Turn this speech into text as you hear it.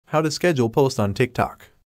How to schedule posts on TikTok.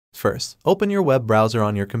 First, open your web browser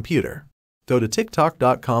on your computer. Go to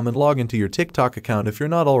TikTok.com and log into your TikTok account if you're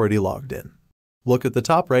not already logged in. Look at the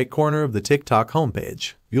top right corner of the TikTok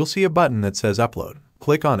homepage. You'll see a button that says Upload.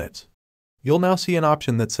 Click on it. You'll now see an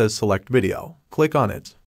option that says Select Video. Click on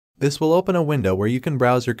it. This will open a window where you can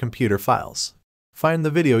browse your computer files. Find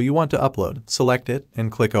the video you want to upload, select it,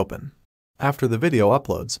 and click Open. After the video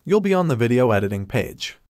uploads, you'll be on the video editing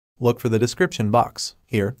page. Look for the description box.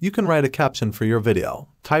 Here, you can write a caption for your video.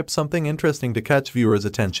 Type something interesting to catch viewers'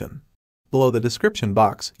 attention. Below the description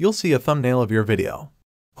box, you'll see a thumbnail of your video.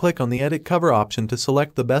 Click on the Edit Cover option to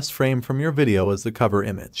select the best frame from your video as the cover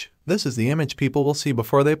image. This is the image people will see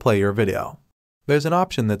before they play your video. There's an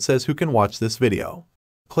option that says who can watch this video.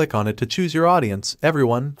 Click on it to choose your audience,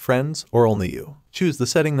 everyone, friends, or only you. Choose the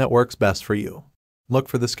setting that works best for you. Look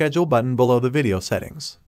for the Schedule button below the video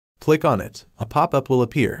settings. Click on it. A pop-up will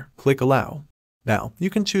appear. Click Allow. Now,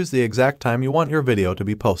 you can choose the exact time you want your video to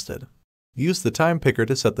be posted. Use the time picker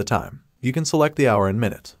to set the time. You can select the hour and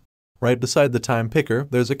minute. Right beside the time picker,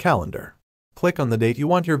 there's a calendar. Click on the date you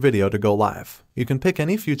want your video to go live. You can pick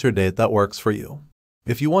any future date that works for you.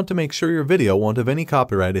 If you want to make sure your video won't have any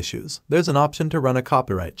copyright issues, there's an option to run a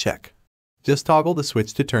copyright check. Just toggle the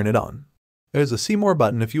switch to turn it on. There's a See More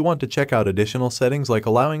button if you want to check out additional settings like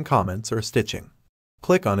allowing comments or stitching.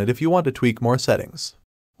 Click on it if you want to tweak more settings.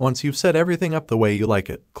 Once you've set everything up the way you like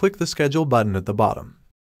it, click the Schedule button at the bottom.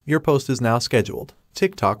 Your post is now scheduled.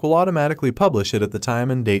 TikTok will automatically publish it at the time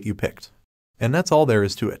and date you picked. And that's all there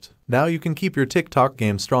is to it. Now you can keep your TikTok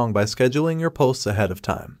game strong by scheduling your posts ahead of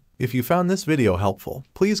time. If you found this video helpful,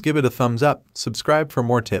 please give it a thumbs up, subscribe for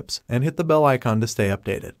more tips, and hit the bell icon to stay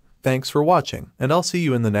updated. Thanks for watching, and I'll see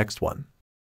you in the next one.